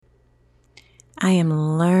I am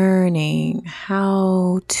learning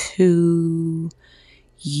how to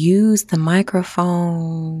use the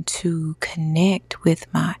microphone to connect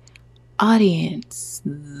with my audience,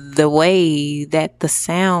 the way that the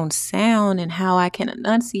sound and how I can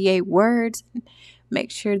enunciate words and make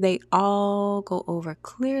sure they all go over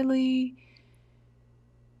clearly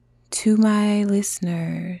to my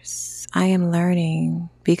listeners. I am learning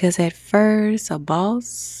because at first a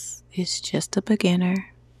boss is just a beginner.